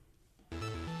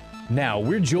Now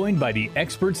we're joined by the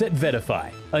experts at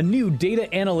VettaFi, a new data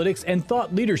analytics and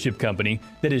thought leadership company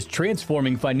that is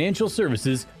transforming financial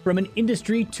services from an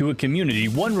industry to a community,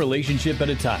 one relationship at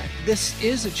a time. This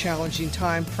is a challenging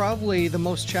time, probably the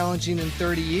most challenging in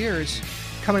 30 years.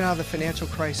 Coming out of the financial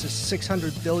crisis,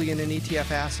 $600 billion in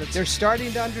ETF assets. They're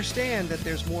starting to understand that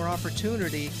there's more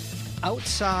opportunity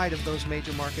outside of those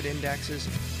major market indexes.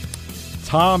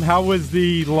 Tom, how was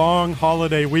the long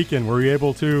holiday weekend? Were you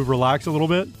able to relax a little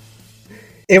bit?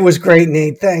 It was great,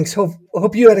 Nate. Thanks.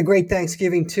 Hope you had a great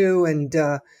Thanksgiving too. And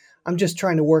I'm just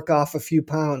trying to work off a few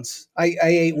pounds. I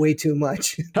ate way too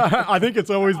much. I think it's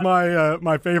always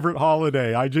my favorite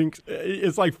holiday.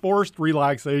 It's like forced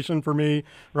relaxation for me,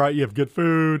 right? You have good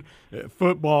food,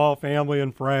 football, family,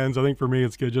 and friends. I think for me,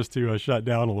 it's good just to shut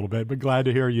down a little bit. But glad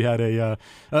to hear you had a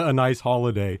nice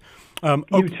holiday.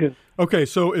 You too. Okay,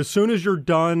 so as soon as you're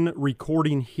done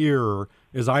recording here,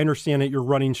 as I understand it, you're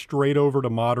running straight over to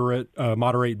moderate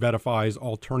VettaFi's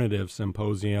Alternative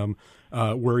Symposium,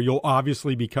 where you'll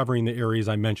obviously be covering the areas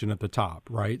I mentioned at the top,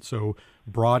 right? So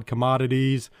broad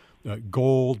commodities,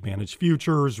 gold, managed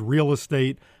futures, real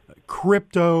estate,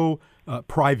 crypto,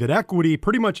 private equity,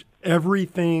 pretty much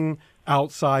everything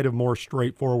outside of more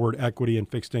straightforward equity and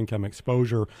fixed income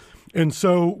exposure. And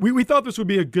so we thought this would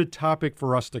be a good topic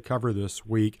for us to cover this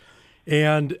week.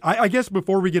 And I guess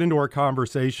before we get into our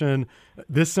conversation,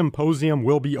 this symposium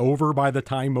will be over by the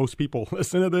time most people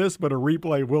listen to this, but a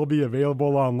replay will be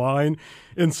available online.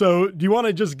 And so do you want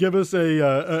to just give us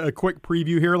a quick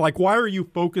preview here? Like, why are you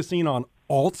focusing on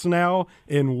alts now,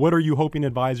 and what are you hoping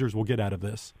advisors will get out of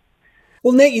this?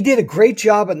 Well, Nate, you did a great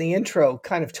job in the intro,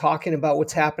 kind of talking about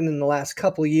what's happened in the last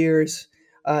couple of years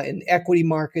in equity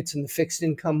markets and the fixed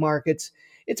income markets.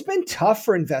 It's been tough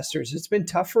for investors. It's been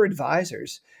tough for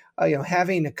advisors.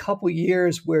 Having a couple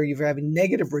years where you're having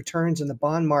negative returns in the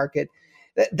bond market,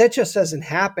 that just hasn't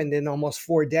happened in almost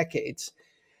 4 decades.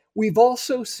 We've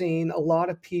also seen a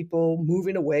lot of people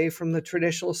moving away from the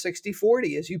traditional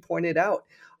 60-40, as you pointed out.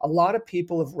 A lot of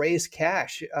people have raised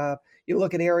cash. You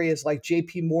look at areas like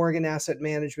JP Morgan Asset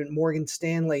Management, Morgan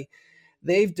Stanley.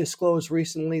 They've disclosed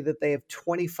recently that they have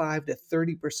 25 to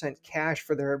 30% cash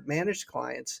for their managed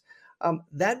clients.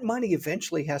 That money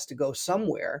eventually has to go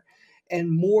somewhere. And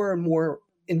more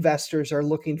investors are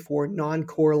looking for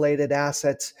non-correlated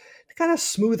assets to kind of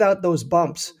smooth out those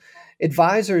bumps.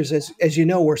 Advisors, as you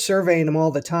know, we're surveying them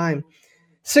all the time.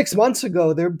 6 months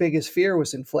ago, their biggest fear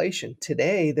was inflation.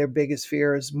 Today, their biggest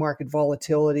fear is market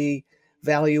volatility,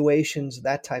 valuations,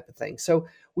 that type of thing. So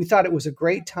we thought it was a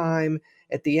great time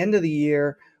at the end of the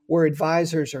year where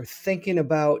advisors are thinking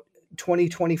about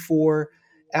 2024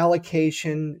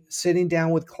 allocation, sitting down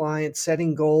with clients,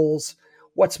 setting goals,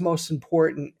 what's most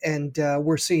important, and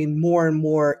we're seeing more and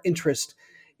more interest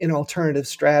in alternative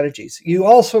strategies. You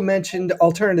also mentioned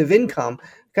alternative income,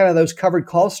 kind of those covered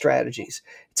call strategies.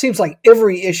 It seems like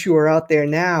every issuer out there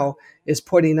now is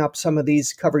putting up some of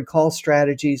these covered call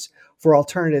strategies for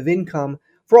alternative income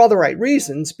for all the right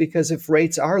reasons, because if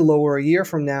rates are lower a year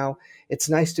from now, it's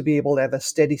nice to be able to have a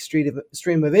steady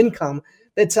stream of income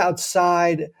that's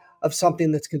outside of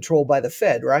something that's controlled by the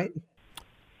Fed, right?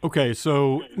 Okay,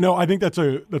 so no, I think that's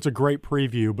a great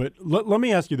preview, but let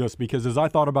me ask you this, because as I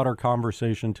thought about our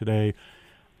conversation today,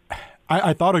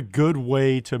 I thought a good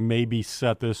way to maybe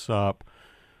set this up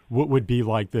would be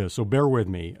like this. So bear with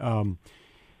me.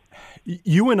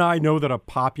 You and I know that a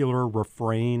popular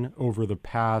refrain over the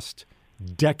past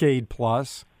decade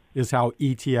plus is how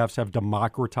ETFs have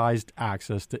democratized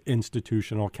access to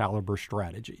institutional caliber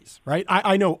strategies, right?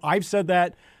 I know I've said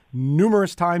that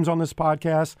numerous times on this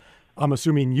podcast. I'm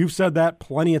assuming you've said that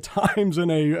plenty of times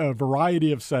in a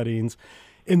variety of settings.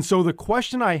 And so the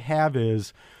question I have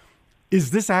is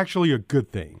this actually a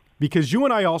good thing? Because you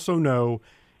and I also know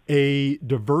a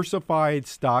diversified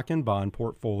stock and bond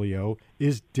portfolio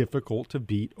is difficult to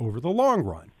beat over the long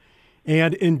run.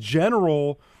 And in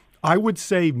general, I would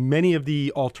say many of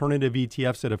the alternative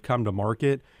ETFs that have come to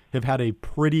market have had a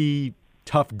pretty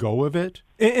tough go of it.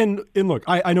 And look,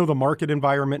 I know the market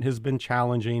environment has been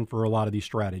challenging for a lot of these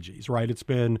strategies, right? It's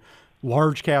been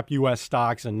large cap U.S.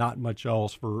 stocks and not much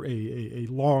else for a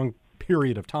long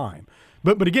period of time.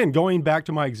 But again, going back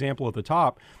to my example at the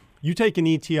top, you take an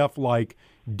ETF like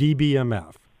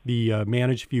DBMF, the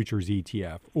Managed Futures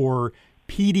ETF, or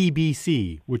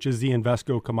PDBC, which is the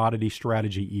Invesco Commodity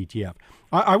Strategy ETF.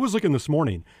 I was looking this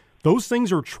morning. Those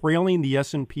things are trailing the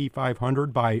S&P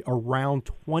 500 by around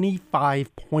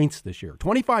 25 points this year,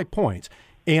 25 points.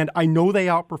 And I know they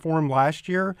outperformed last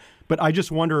year, but I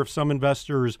just wonder if some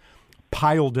investors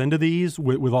piled into these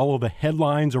with all of the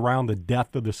headlines around the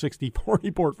death of the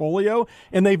 60-40 portfolio,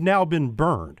 and they've now been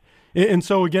burned. And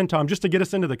so again, Tom, just to get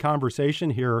us into the conversation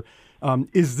here,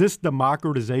 is this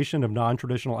democratization of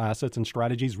non-traditional assets and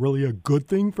strategies really a good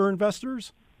thing for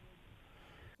investors?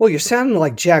 Well, you're sounding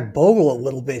like Jack Bogle a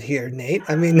little bit here, Nate.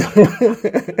 I mean,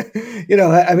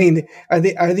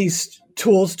 are these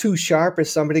tools too sharp?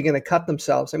 Is somebody going to cut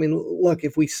themselves? I mean, look,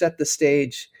 if we set the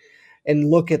stage and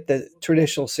look at the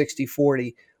traditional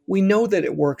 60-40, we know that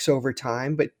it works over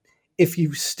time, but if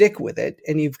you stick with it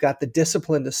and you've got the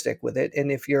discipline to stick with it,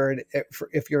 and if you're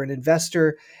an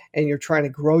investor and you're trying to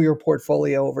grow your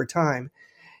portfolio over time,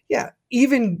 yeah,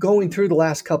 even going through the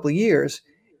last couple of years,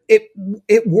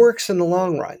 it works in the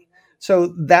long run.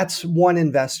 So that's one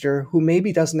investor who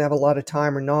maybe doesn't have a lot of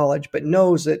time or knowledge, but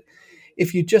knows that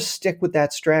if you just stick with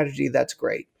that strategy, that's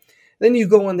great. Then you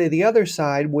go on to the other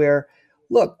side where,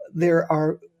 look, there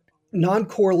are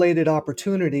non-correlated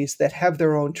opportunities that have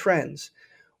their own trends.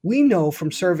 We know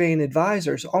from surveying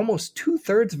advisors, almost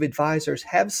 2/3 of advisors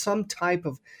have some type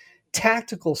of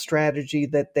tactical strategy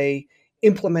that they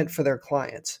implement for their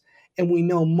clients. And we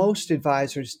know most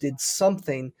advisors did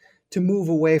something to move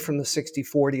away from the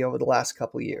 60-40 over the last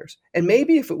couple of years. And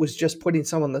maybe if it was just putting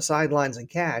some on the sidelines in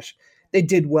cash, they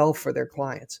did well for their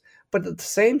clients. But at the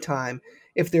same time,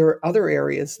 if there are other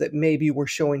areas that maybe were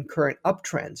showing current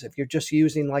uptrends, if you're just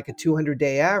using like a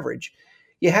 200-day average,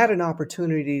 you had an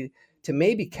opportunity to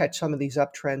maybe catch some of these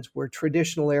uptrends where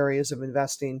traditional areas of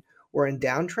investing were in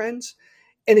downtrends.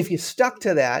 And if you stuck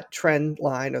to that trend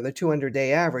line or the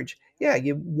 200-day average, yeah,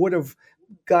 you would have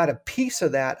got a piece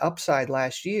of that upside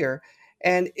last year.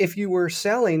 And if you were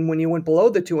selling when you went below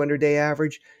the 200-day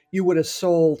average, you would have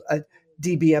sold a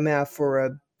DBMF or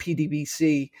a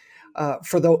PDBC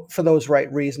for those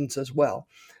right reasons as well.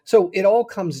 So it all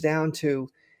comes down to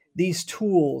these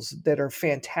tools that are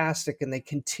fantastic and they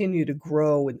continue to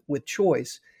grow with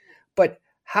choice. But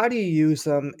how do you use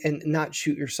them and not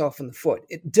shoot yourself in the foot?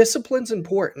 Discipline's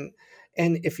important.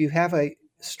 And if you have a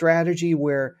strategy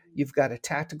where you've got a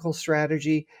tactical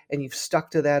strategy and you've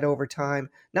stuck to that over time,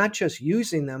 not just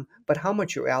using them, but how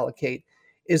much you allocate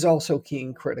is also key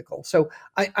and critical. So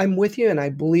I'm with you and I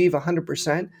believe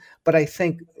 100%, but I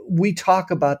think we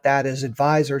talk about that as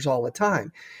advisors all the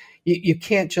time. You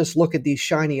can't just look at these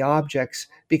shiny objects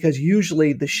because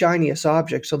usually the shiniest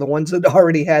objects are the ones that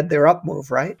already had their up move,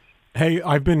 right? Hey,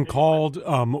 I've been called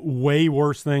way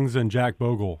worse things than Jack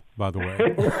Bogle, by the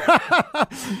way.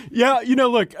 Yeah,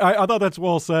 look, I thought that's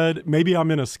well said. Maybe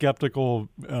I'm in a skeptical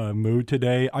mood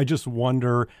today. I just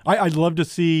wonder, I'd love to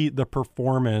see the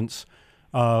performance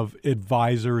of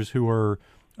advisors who are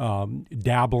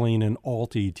dabbling in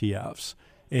alt ETFs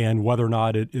and whether or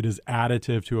not it is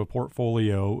additive to a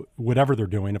portfolio, whatever they're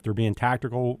doing, if they're being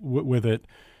tactical with it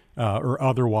or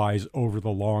otherwise over the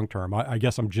long term. I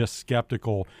guess I'm just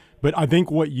skeptical. But I think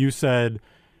what you said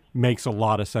makes a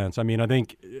lot of sense. I mean, I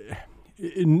think,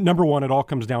 number one, it all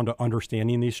comes down to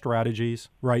understanding these strategies,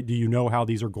 right? Do you know how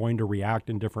these are going to react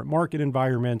in different market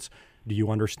environments? Do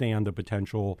you understand the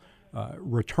potential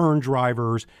return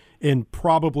drivers? And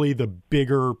probably the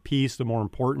bigger piece, the more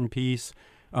important piece,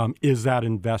 is that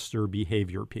investor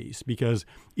behavior piece. Because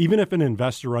even if an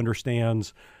investor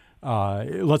understands,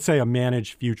 let's say, a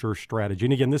managed future strategy,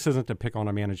 and again, this isn't to pick on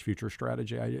a managed future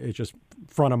strategy. It's just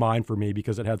front of mind for me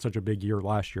because it had such a big year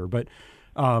last year. But,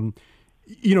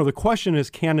 the question is,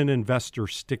 can an investor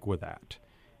stick with that?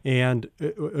 And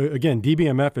again,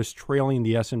 DBMF is trailing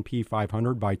the S&P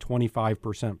 500 by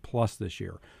 25% plus this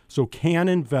year. So can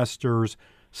investors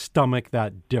stomach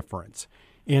that difference?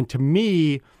 And to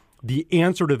me, the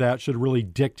answer to that should really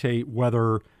dictate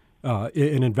whether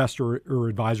an investor or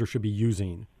advisor should be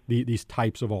using these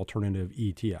types of alternative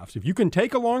ETFs. If you can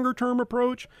take a longer term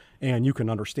approach and you can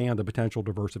understand the potential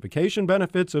diversification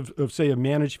benefits of say, a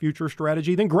managed future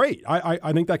strategy, then great.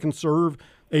 I think that can serve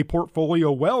a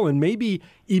portfolio well and maybe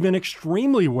even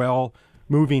extremely well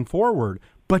moving forward.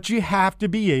 But you have to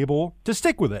be able to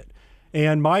stick with it.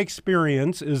 And my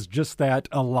experience is just that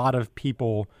a lot of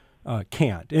people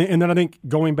can't. And then I think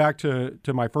going back to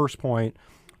my first point,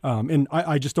 and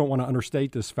I just don't want to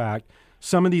understate this fact,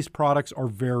 some of these products are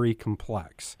very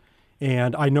complex.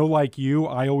 And I know, like you,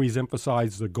 I always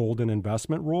emphasize the golden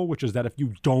investment rule, which is that if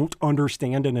you don't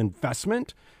understand an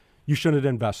investment, you shouldn't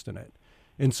invest in it.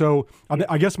 And so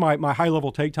I guess my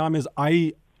high-level take, Tom, is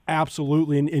I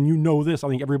absolutely, and you know this, I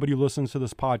think everybody who listens to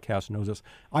this podcast knows this,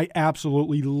 I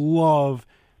absolutely love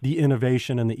the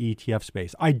innovation in the ETF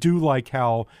space. I do like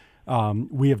how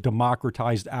we have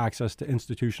democratized access to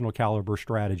institutional caliber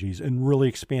strategies and really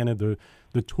expanded the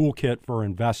toolkit for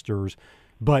investors.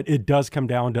 But it does come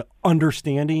down to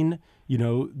understanding,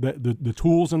 the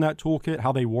tools in that toolkit,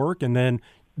 how they work, and then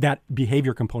that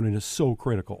behavior component is so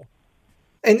critical.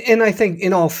 And I think,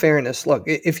 in all fairness, look,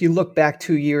 if you look back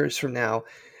 2 years from now,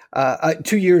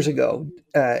 2 years ago,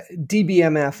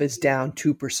 DBMF is down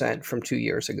 2% from 2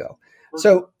 years ago.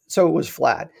 So it was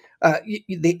flat.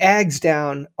 The ag's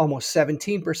down almost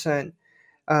 17%.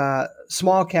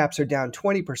 Small caps are down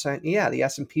 20%. Yeah, the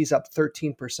S&P's up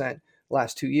 13%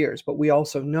 last 2 years. But we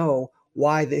also know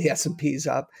why the S&P's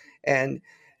up, and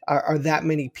are that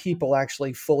many people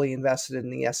actually fully invested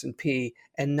in the S&P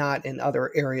and not in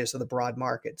other areas of the broad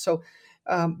market. So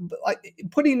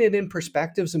putting it in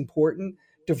perspective is important.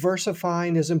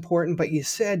 Diversifying is important, but you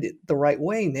said it the right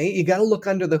way, Nate. You got to look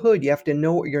under the hood. You have to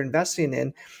know what you're investing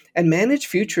in, and managed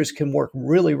futures can work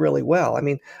really, really well. I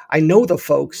mean, I know the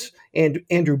folks, and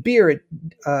Andrew Beer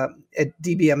at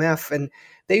DBMF, and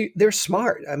they're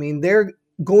smart. I mean, they're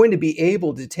going to be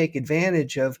able to take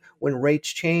advantage of when rates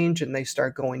change and they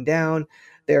start going down.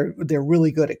 They're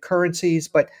really good at currencies,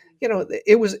 but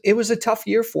it was a tough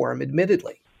year for them,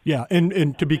 admittedly. Yeah,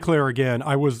 and to be clear again,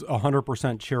 I was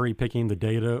 100% cherry picking the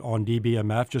data on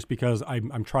DBMF just because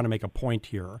I'm trying to make a point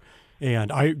here.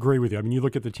 And I agree with you. I mean, you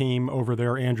look at the team over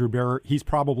there, Andrew Bear, he's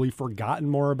probably forgotten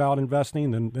more about investing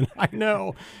than I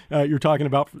know. You're talking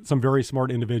about some very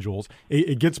smart individuals.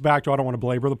 It gets back to, I don't want to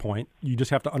belabor the point. You just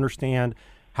have to understand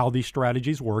how these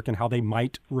strategies work and how they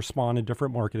might respond in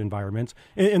different market environments.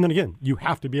 And then again, you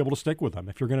have to be able to stick with them.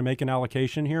 If you're going to make an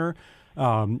allocation here,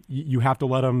 you have to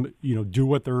let them, do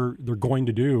what they're going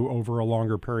to do over a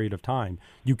longer period of time.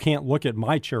 You can't look at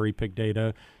my cherry pick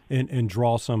data and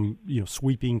draw some,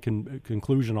 sweeping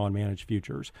conclusion on managed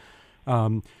futures.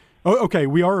 Okay,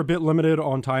 we are a bit limited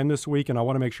on time this week, and I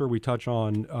want to make sure we touch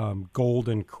on gold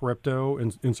and crypto,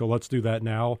 and so let's do that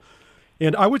now.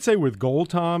 And I would say with gold,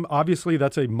 Tom, obviously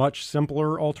that's a much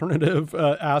simpler alternative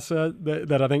asset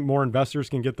that I think more investors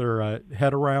can get their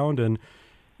head around. And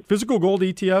physical gold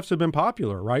ETFs have been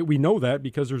popular, right? We know that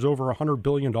because there's over $100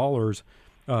 billion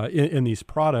in these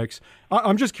products.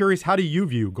 I'm just curious, how do you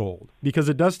view gold? Because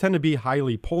it does tend to be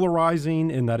highly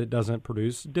polarizing in that it doesn't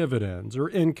produce dividends or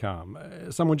income.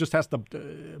 Someone just has to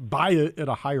buy it at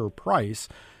a higher price.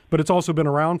 But it's also been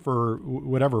around for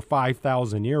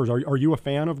 5,000 years. Are you a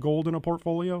fan of gold in a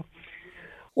portfolio?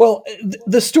 Well,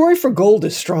 the story for gold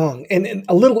is strong, and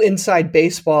a little inside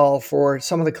baseball for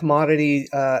some of the commodity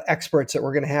experts that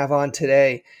we're going to have on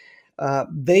today.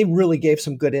 They really gave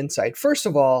some good insight. First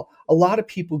of all, a lot of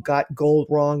people got gold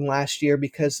wrong last year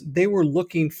because they were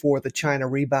looking for the China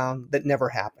rebound that never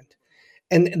happened.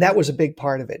 And that was a big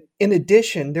part of it. In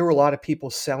addition, there were a lot of people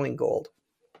selling gold.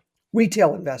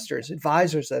 Retail investors,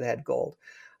 advisors that had gold.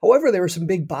 However, there were some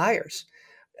big buyers.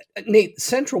 Nate,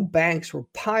 central banks were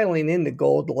piling into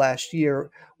gold last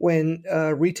year when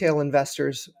retail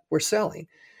investors were selling.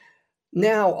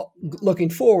 Now, looking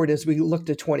forward, as we look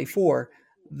to 24,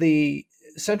 the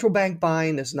central bank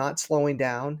buying is not slowing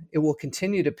down. It will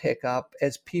continue to pick up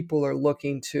as people are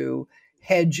looking to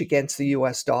hedge against the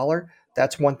US dollar.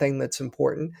 That's one thing that's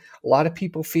important. A lot of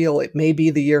people feel it may be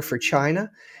the year for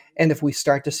China. And if we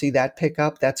start to see that pick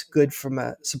up, that's good from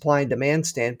a supply and demand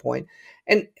standpoint.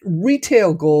 And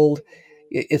retail gold,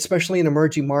 especially in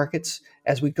emerging markets,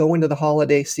 as we go into the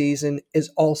holiday season, is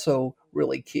also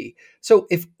really key. So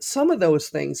if some of those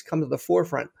things come to the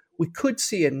forefront, we could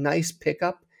see a nice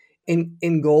pickup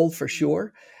in gold for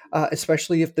sure,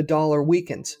 especially if the dollar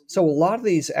weakens. So a lot of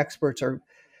these experts are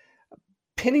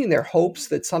pinning their hopes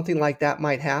that something like that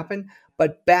might happen.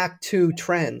 But back to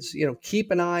trends, keep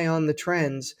an eye on the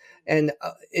trends, and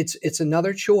it's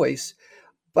another choice.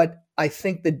 But I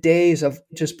think the days of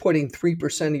just putting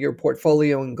 3% of your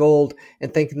portfolio in gold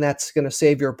and thinking that's going to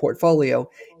save your portfolio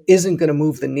isn't going to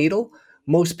move the needle.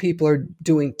 Most people are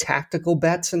doing tactical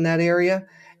bets in that area,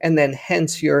 and then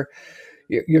hence your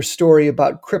story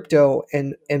about crypto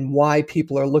and why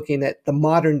people are looking at the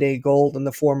modern day gold in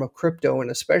the form of crypto, and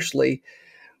especially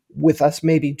with us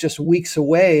maybe just weeks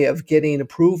away of getting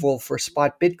approval for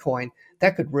spot Bitcoin,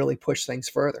 that could really push things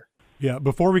further. Yeah,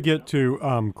 before we get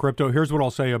to crypto, here's what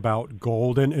I'll say about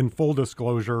gold. And in full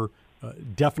disclosure,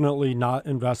 definitely not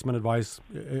investment advice.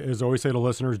 As I always say to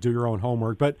listeners, do your own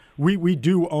homework. But we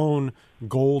do own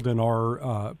gold in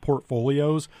our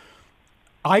portfolios.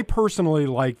 I personally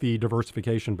like the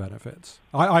diversification benefits.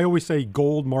 I always say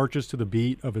gold marches to the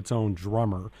beat of its own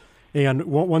drummer. And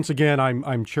once again,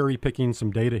 I'm cherry picking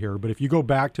some data here, but if you go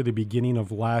back to the beginning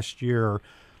of last year,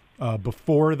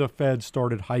 before the Fed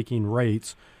started hiking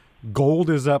rates, gold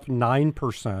is up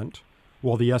 9%,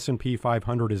 while the S&P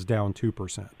 500 is down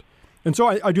 2%. And so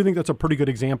I do think that's a pretty good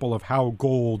example of how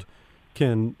gold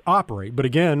can operate. But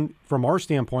again, from our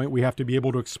standpoint, we have to be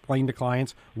able to explain to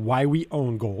clients why we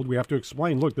own gold. We have to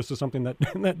explain, look, this is something that,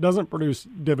 that doesn't produce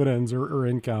dividends or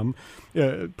income.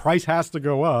 Price has to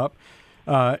go up.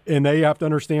 And they have to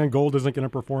understand gold isn't going to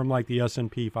perform like the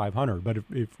S&P 500. But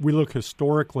if we look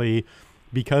historically,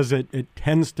 because it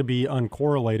tends to be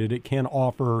uncorrelated, it can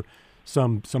offer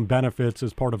some benefits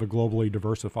as part of a globally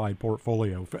diversified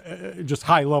portfolio. Just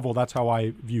high level, that's how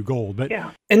I view gold. But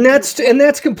yeah, and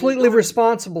that's completely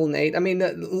responsible, Nate. I mean,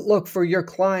 look, for your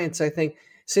clients, I think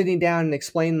sitting down and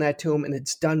explaining that to them, and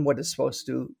it's done what it's supposed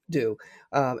to do.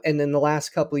 And then the last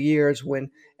couple of years, when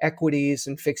equities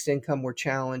and fixed income were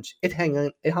challenged, it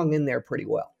hung in there pretty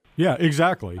well. Yeah,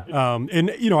 exactly.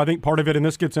 And I think part of it, and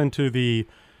this gets into the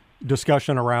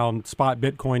discussion around spot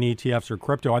Bitcoin ETFs or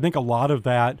crypto. I think a lot of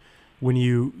that, when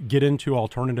you get into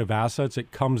alternative assets,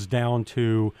 it comes down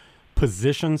to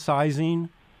position sizing,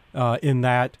 in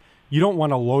that you don't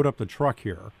want to load up the truck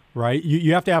here, right?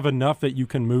 You have to have enough that you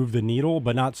can move the needle,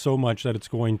 but not so much that it's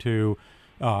going to,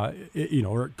 or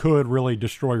it could really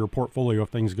destroy your portfolio if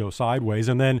things go sideways.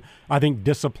 And then I think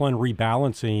discipline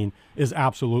rebalancing is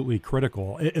absolutely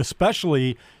critical,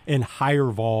 especially in higher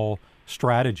vol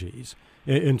strategies.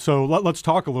 And so let's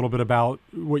talk a little bit about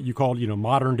what you called,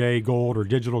 modern day gold or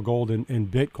digital gold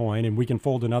and Bitcoin, and we can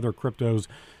fold in other cryptos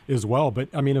as well. But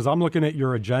I mean, as I'm looking at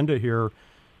your agenda here,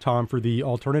 Tom, for the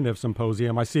Alternative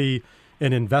Symposium, I see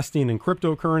an investing in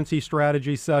cryptocurrency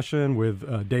strategy session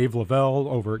with Dave Lavelle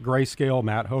over at Grayscale,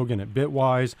 Matt Hogan at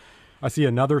Bitwise. I see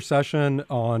another session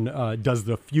on does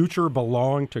the future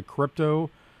belong to crypto,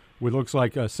 with looks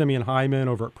like Simeon Hyman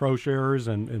over at ProShares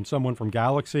and someone from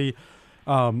Galaxy.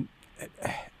 I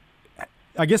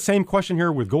guess same question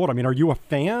here with gold. I mean, are you a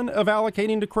fan of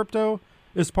allocating to crypto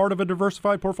as part of a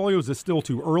diversified portfolio? Is it still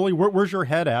too early? Where's your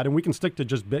head at? And we can stick to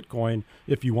just Bitcoin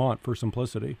if you want for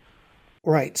simplicity.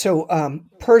 Right. So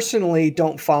personally,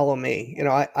 don't follow me.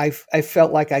 I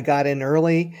felt like I got in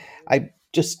early. I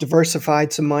just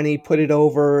diversified some money, put it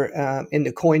over into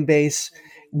Coinbase,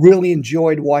 really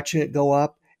enjoyed watching it go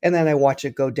up. And then I watch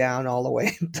it go down all the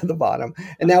way to the bottom.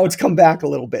 And now it's come back a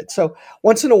little bit. So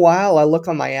once in a while, I look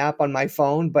on my app on my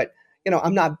phone, but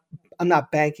I'm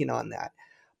not banking on that.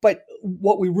 But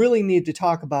what we really need to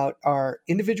talk about are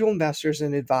individual investors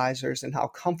and advisors and how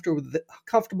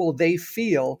comfortable they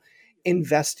feel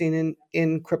investing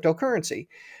in cryptocurrency.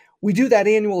 We do that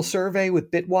annual survey with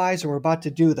Bitwise, and we're about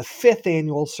to do the 5th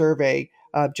annual survey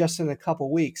just in a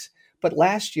couple weeks. But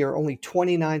last year, only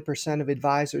 29% of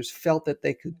advisors felt that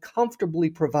they could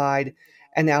comfortably provide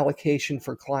an allocation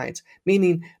for clients,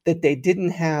 meaning that they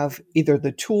didn't have either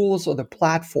the tools or the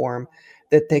platform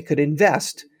that they could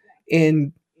invest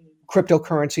in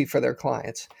cryptocurrency for their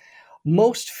clients.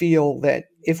 Most feel that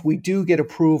if we do get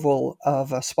approval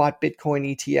of a spot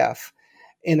Bitcoin ETF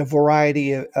in a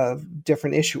variety of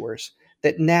different issuers,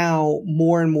 that now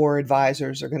more and more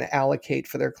advisors are going to allocate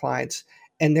for their clients,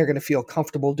 and they're going to feel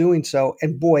comfortable doing so.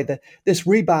 And boy, this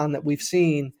rebound that we've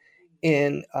seen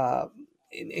in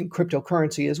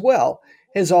cryptocurrency as well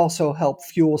has also helped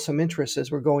fuel some interest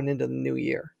as we're going into the new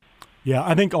year. Yeah,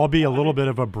 I think I'll be a little bit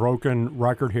of a broken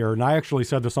record here. And I actually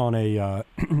said this on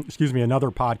another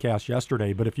podcast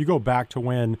yesterday. But if you go back to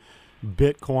when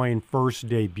Bitcoin first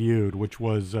debuted, which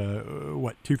was,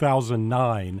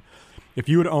 2009, if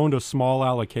you had owned a small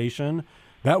allocation,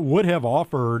 that would have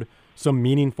offered some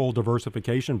meaningful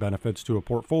diversification benefits to a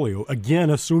portfolio. Again,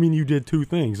 assuming you did two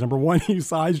things. Number one, you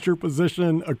sized your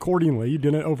position accordingly. You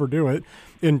didn't overdo it.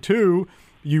 And two,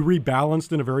 you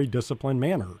rebalanced in a very disciplined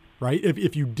manner, right?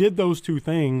 If you did those two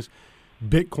things,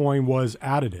 Bitcoin was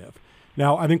additive.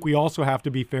 Now, I think we also have to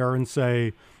be fair and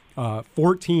say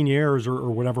 14 years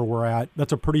or whatever we're at,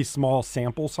 that's a pretty small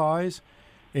sample size.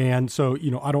 And so,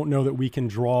 I don't know that we can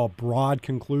draw broad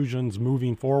conclusions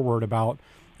moving forward about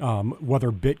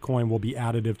whether Bitcoin will be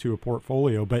additive to a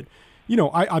portfolio. But,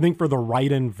 I think for the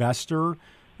right investor,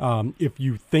 if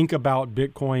you think about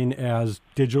Bitcoin as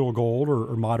digital gold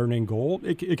or modern day gold,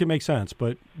 it can make sense,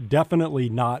 but definitely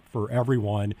not for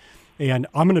everyone. And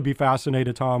I'm going to be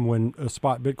fascinated, Tom, when a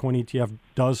spot Bitcoin ETF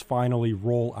does finally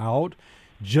roll out,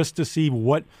 just to see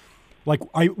what,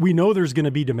 we know there's going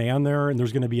to be demand there and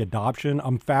there's going to be adoption.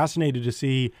 I'm fascinated to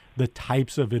see the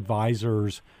types of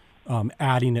advisors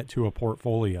adding it to a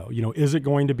portfolio. Is it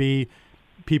going to be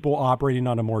people operating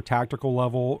on a more tactical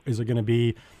level? Is it going to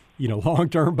be,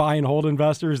 long-term buy and hold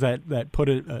investors that put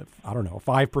a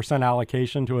 5%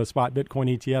 allocation to a spot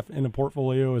Bitcoin ETF in a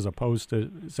portfolio as opposed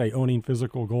to, say, owning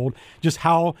physical gold? Just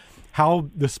how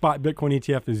the spot Bitcoin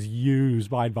ETF is used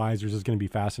by advisors is going to be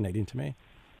fascinating to me.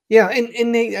 Yeah,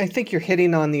 and Nate, I think you're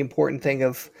hitting on the important thing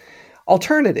of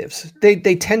Alternatives, they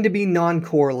tend to be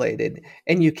non-correlated,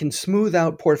 and you can smooth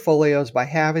out portfolios by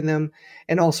having them,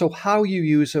 and also how you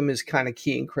use them is kind of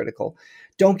key and critical.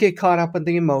 Don't get caught up in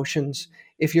the emotions.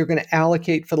 If you're going to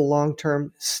allocate for the long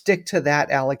term, stick to that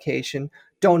allocation.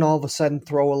 Don't all of a sudden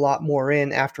throw a lot more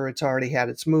in after it's already had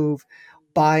its move.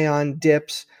 Buy on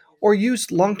dips or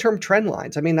use long-term trend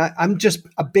lines. I mean, I'm just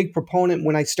a big proponent.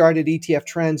 When I started ETF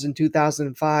Trends in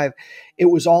 2005, it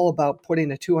was all about putting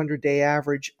a 200-day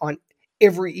average on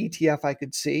every ETF I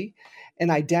could see and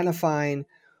identifying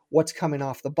what's coming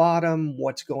off the bottom,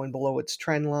 what's going below its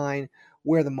trend line,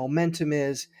 where the momentum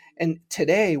is. And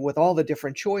today, with all the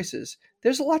different choices,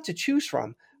 there's a lot to choose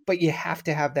from, but you have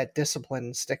to have that discipline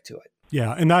and stick to it.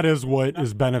 Yeah, and that is what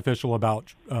is beneficial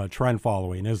about trend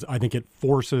following. Is I think it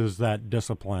forces that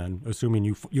discipline, assuming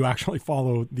you actually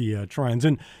follow the trends.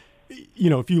 And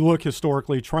if you look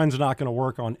historically, trends are not going to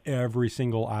work on every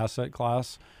single asset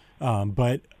class,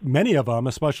 but many of them,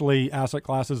 especially asset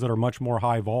classes that are much more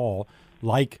high vol,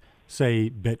 like say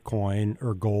Bitcoin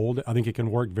or gold, I think it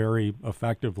can work very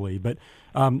effectively. But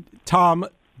Tom,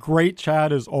 great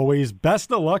chat as always.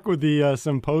 Best of luck with the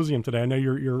symposium today. I know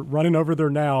you're running over there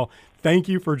now. Thank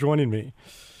you for joining me.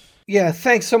 Yeah,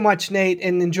 thanks so much, Nate,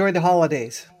 and enjoy the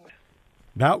holidays.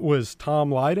 That was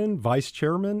Tom Lydon, Vice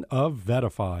Chairman of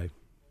VettaFi.